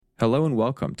Hello and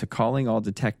welcome to Calling All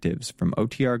Detectives from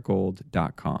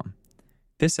OTRGold.com.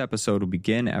 This episode will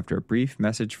begin after a brief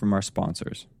message from our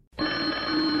sponsors.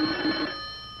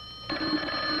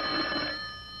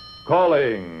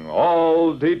 Calling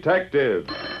all detectives.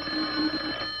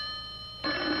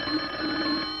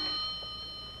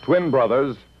 Twin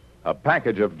brothers, a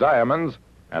package of diamonds,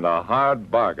 and a hard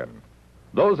bargain.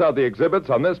 Those are the exhibits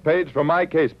on this page from my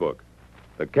casebook.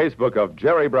 The casebook of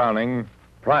Jerry Browning,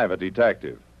 private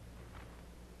detective.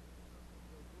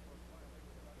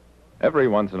 Every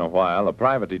once in a while, a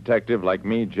private detective like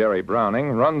me, Jerry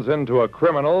Browning, runs into a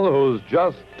criminal who's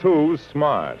just too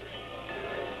smart.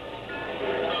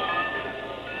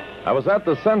 I was at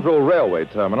the Central Railway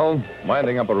Terminal,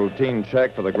 winding up a routine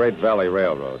check for the Great Valley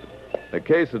Railroad. The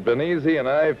case had been easy, and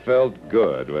I felt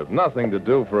good, with nothing to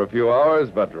do for a few hours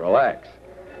but relax.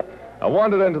 I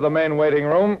wandered into the main waiting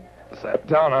room, sat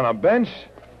down on a bench,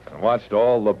 and watched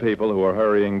all the people who were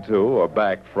hurrying to or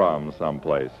back from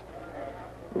someplace.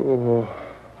 Ooh.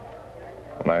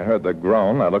 When I heard the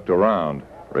groan, I looked around,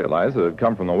 realized it had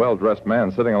come from the well-dressed man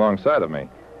sitting alongside of me.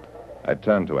 I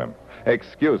turned to him.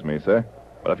 "Excuse me, sir,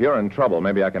 but if you're in trouble,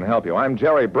 maybe I can help you. I'm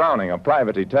Jerry Browning, a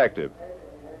private detective."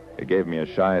 He gave me a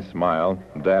shy smile,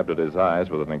 dabbed at his eyes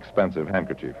with an expensive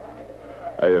handkerchief.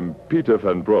 "I am Peter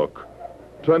Van Broek.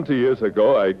 20 years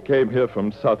ago, I came here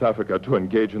from South Africa to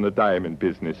engage in the diamond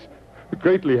business.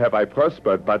 Greatly have I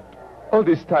prospered, but all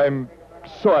this time,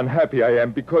 so unhappy I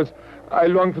am because I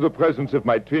long for the presence of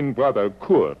my twin brother,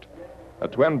 Kurt." "A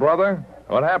twin brother?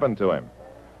 What happened to him?"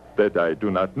 "That I do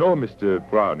not know, Mr.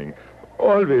 Browning.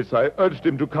 Always I urged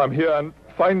him to come here, and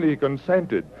finally he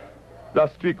consented.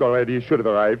 Last week already he should have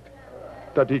arrived.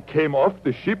 That he came off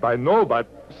the ship, I know, but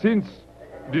since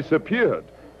disappeared."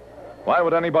 "Why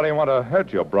would anybody want to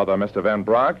hurt your brother, Mr. Van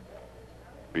Broek?"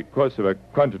 "Because of a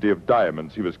quantity of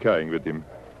diamonds he was carrying with him.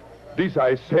 These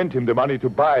I sent him the money to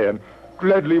buy, and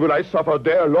gladly would I suffer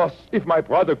their loss if my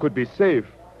brother could be safe."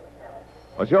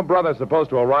 "Was your brother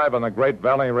supposed to arrive on the Great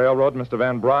Valley Railroad, Mr.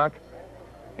 Van Broek?"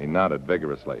 He nodded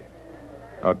vigorously.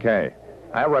 "Okay,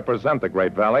 I represent the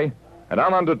Great Valley, and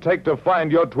I'll undertake to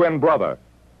find your twin brother,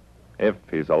 if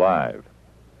he's alive."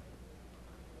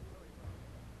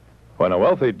 When a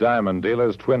wealthy diamond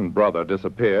dealer's twin brother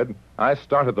disappeared, I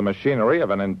started the machinery of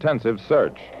an intensive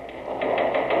search.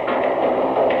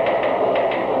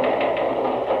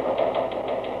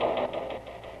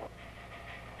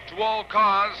 To all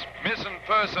cars, missing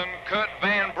person Kurt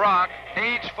Van Broek,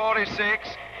 age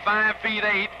 46, 5 feet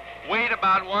 8, weight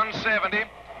about 170,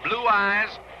 blue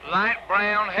eyes, light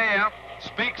brown hair,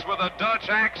 speaks with a Dutch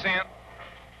accent.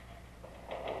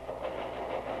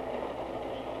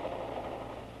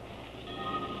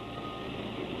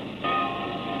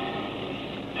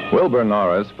 Wilbur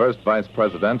Norris, first vice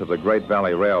president of the Great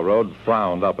Valley Railroad,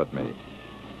 frowned up at me.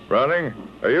 "Browning,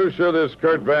 are you sure this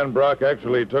Kurt Van Broek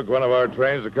actually took one of our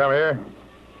trains to come here?"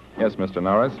 "Yes, Mr.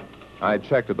 Norris. I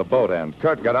checked at the boat end.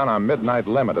 Kurt got on our midnight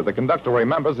limited. The conductor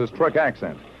remembers his trick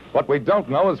accent. What we don't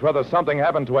know is whether something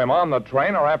happened to him on the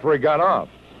train or after he got off."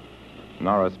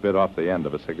 Norris bit off the end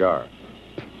of a cigar.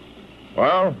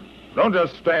 "Well, don't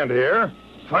just stand here.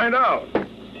 Find out."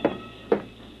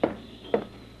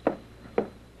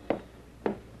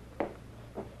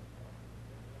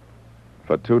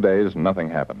 For 2 days, nothing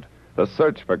happened. The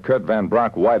search for Kurt Van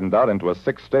Broek widened out into a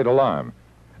 6-state alarm.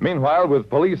 Meanwhile, with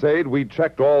police aid, we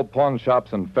checked all pawn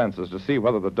shops and fences to see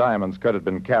whether the diamonds Kurt had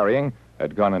been carrying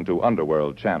had gone into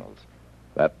underworld channels.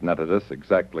 That netted us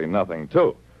exactly nothing,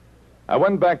 too. I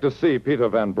went back to see Peter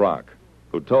Van Broek,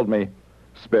 who told me,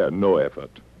 "Spare no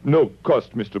effort, no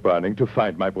cost, Mr. Browning, to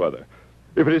find my brother.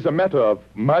 If it is a matter of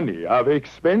money, of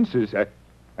expenses, I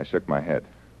shook my head.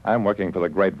 "I'm working for the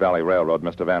Great Valley Railroad,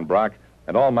 Mr. Van Broek,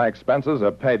 and all my expenses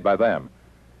are paid by them.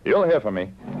 You'll hear from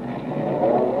me."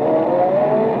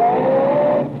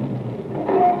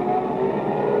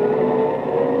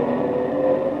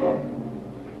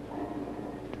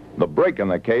 The break in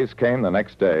the case came the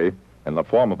next day in the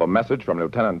form of a message from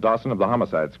Lieutenant Dawson of the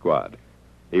Homicide Squad.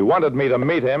 He wanted me to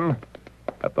meet him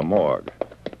at the morgue.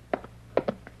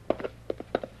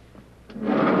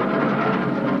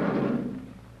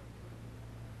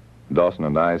 Dawson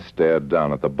and I stared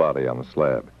down at the body on the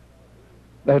slab.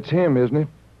 "That's him, isn't it?"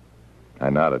 I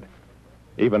nodded.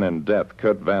 Even in death,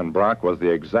 Kurt Van Broek was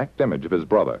the exact image of his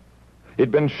brother.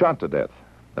 He'd been shot to death.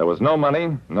 There was no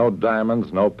money, no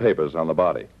diamonds, no papers on the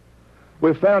body.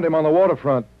 "We found him on the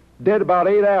waterfront, dead about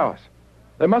 8 hours.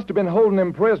 They must have been holding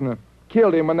him prisoner,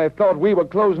 killed him when they thought we were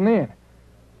closing in.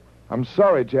 I'm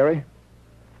sorry, Jerry."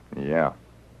 "Yeah.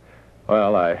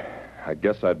 Well, I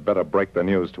guess I'd better break the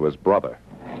news to his brother."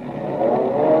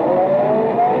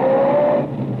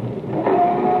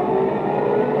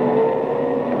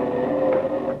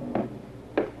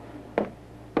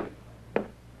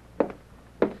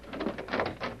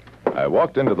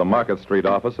 walked into the Market Street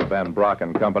office of Van Brock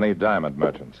and Company Diamond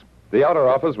Merchants. The outer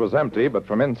office was empty, but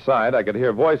from inside I could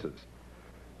hear voices.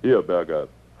 Here, Berger.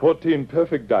 14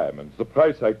 perfect diamonds. The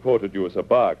price I quoted you is a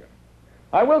bargain.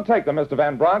 I will take them, Mr.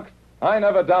 Van Brock. I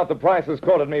never doubt the price is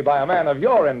quoted me by a man of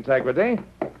your integrity.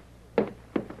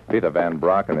 Peter Van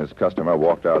Brock and his customer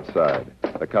walked outside.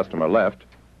 The customer left.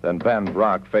 Then Van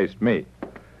Brock faced me.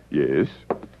 Yes?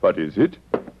 What is it?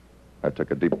 I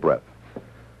took a deep breath.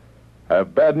 I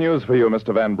have bad news for you,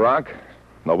 Mr. Van Brock.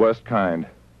 The worst kind.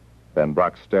 Van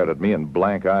Brock stared at me in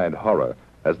blank-eyed horror,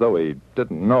 as though he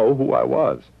didn't know who I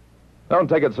was. Don't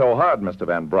take it so hard, Mr.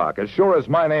 Van Brock. As sure as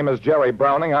my name is Jerry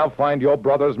Browning, I'll find your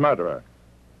brother's murderer.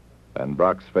 Van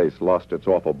Brock's face lost its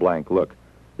awful blank look.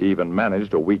 He even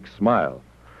managed a weak smile.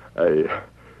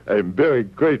 I'm very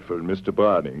grateful, Mr.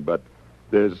 Browning, but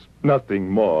there's nothing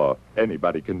more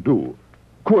anybody can do.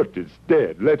 Kurt is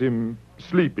dead. Let him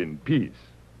sleep in peace.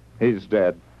 He's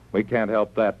dead. We can't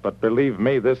help that, but believe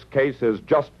me, this case is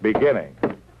just beginning.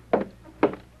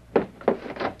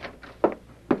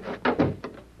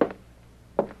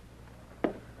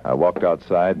 I walked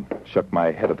outside, shook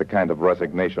my head at the kind of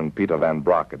resignation Peter Van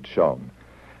Brock had shown.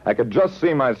 I could just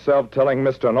see myself telling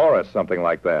Mr. Norris something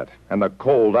like that, and the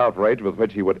cold outrage with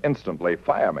which he would instantly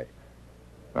fire me.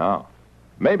 Now,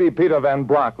 maybe Peter Van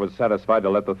Brock was satisfied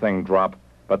to let the thing drop,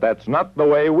 but that's not the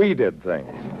way we did things.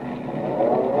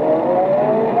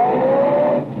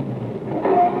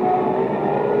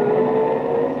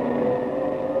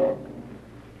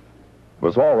 It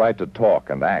was all right to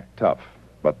talk and act tough,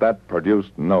 but that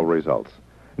produced no results.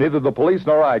 Neither the police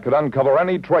nor I could uncover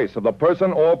any trace of the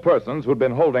person or persons who'd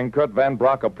been holding Kurt Van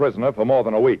Brock a prisoner for more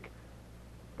than a week.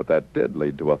 But that did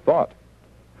lead to a thought.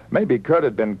 Maybe Kurt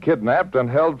had been kidnapped and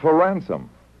held for ransom.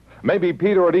 Maybe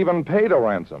Peter had even paid a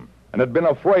ransom and had been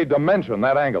afraid to mention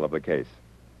that angle of the case.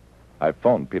 I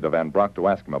phoned Peter Van Brock to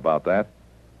ask him about that.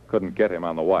 Couldn't get him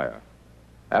on the wire.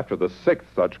 After the sixth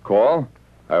such call,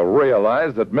 I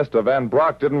realized that Mr. Van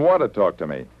Brock didn't want to talk to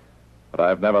me. But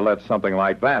I've never let something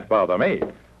like that bother me.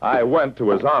 I went to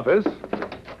his office,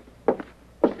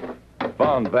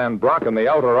 found Van Brock in the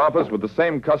outer office with the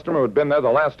same customer who'd been there the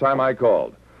last time I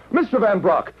called. Mr. Van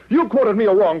Brock, you quoted me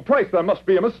a wrong price. There must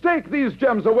be a mistake. These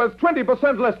gems are worth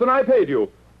 20% less than I paid you.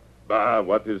 Ah,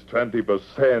 what is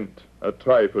 20%? A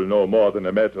trifle no more than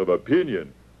a matter of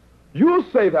opinion. You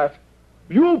say that?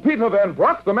 You, Peter Van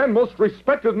Brock, the man most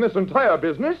respected in this entire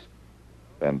business?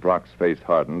 Van Brock's face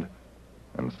hardened,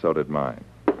 and so did mine.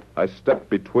 I stepped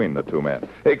between the two men.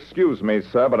 Excuse me,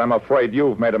 sir, but I'm afraid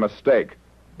you've made a mistake.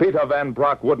 Peter Van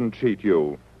Brock wouldn't cheat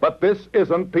you. But this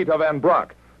isn't Peter Van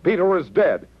Brock. Peter is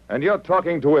dead, and you're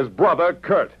talking to his brother,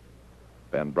 Kurt.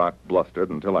 Van Brock blustered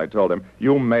until I told him,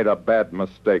 you made a bad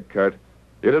mistake, Kurt.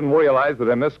 You didn't realize that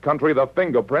in this country the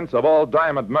fingerprints of all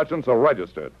diamond merchants are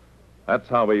registered. That's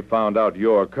how we found out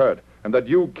you're Kurt, and that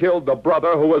you killed the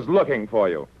brother who was looking for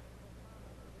you.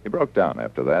 He broke down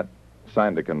after that,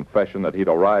 signed a confession that he'd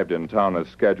arrived in town as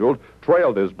scheduled,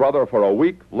 trailed his brother for a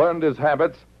week, learned his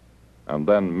habits, and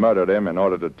then murdered him in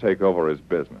order to take over his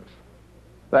business.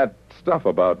 That stuff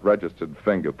about registered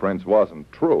fingerprints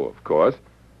wasn't true, of course,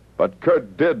 but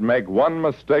Kurt did make one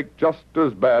mistake just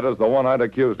as bad as the one I'd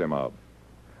accused him of.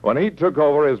 When he took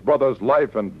over his brother's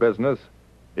life and business,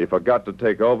 he forgot to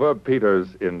take over Peter's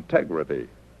integrity,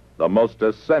 the most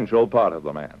essential part of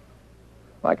the man.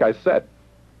 Like I said,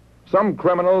 some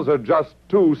criminals are just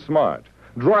too smart,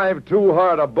 drive too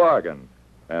hard a bargain,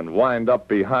 and wind up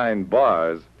behind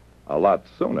bars a lot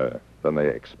sooner than they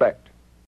expect.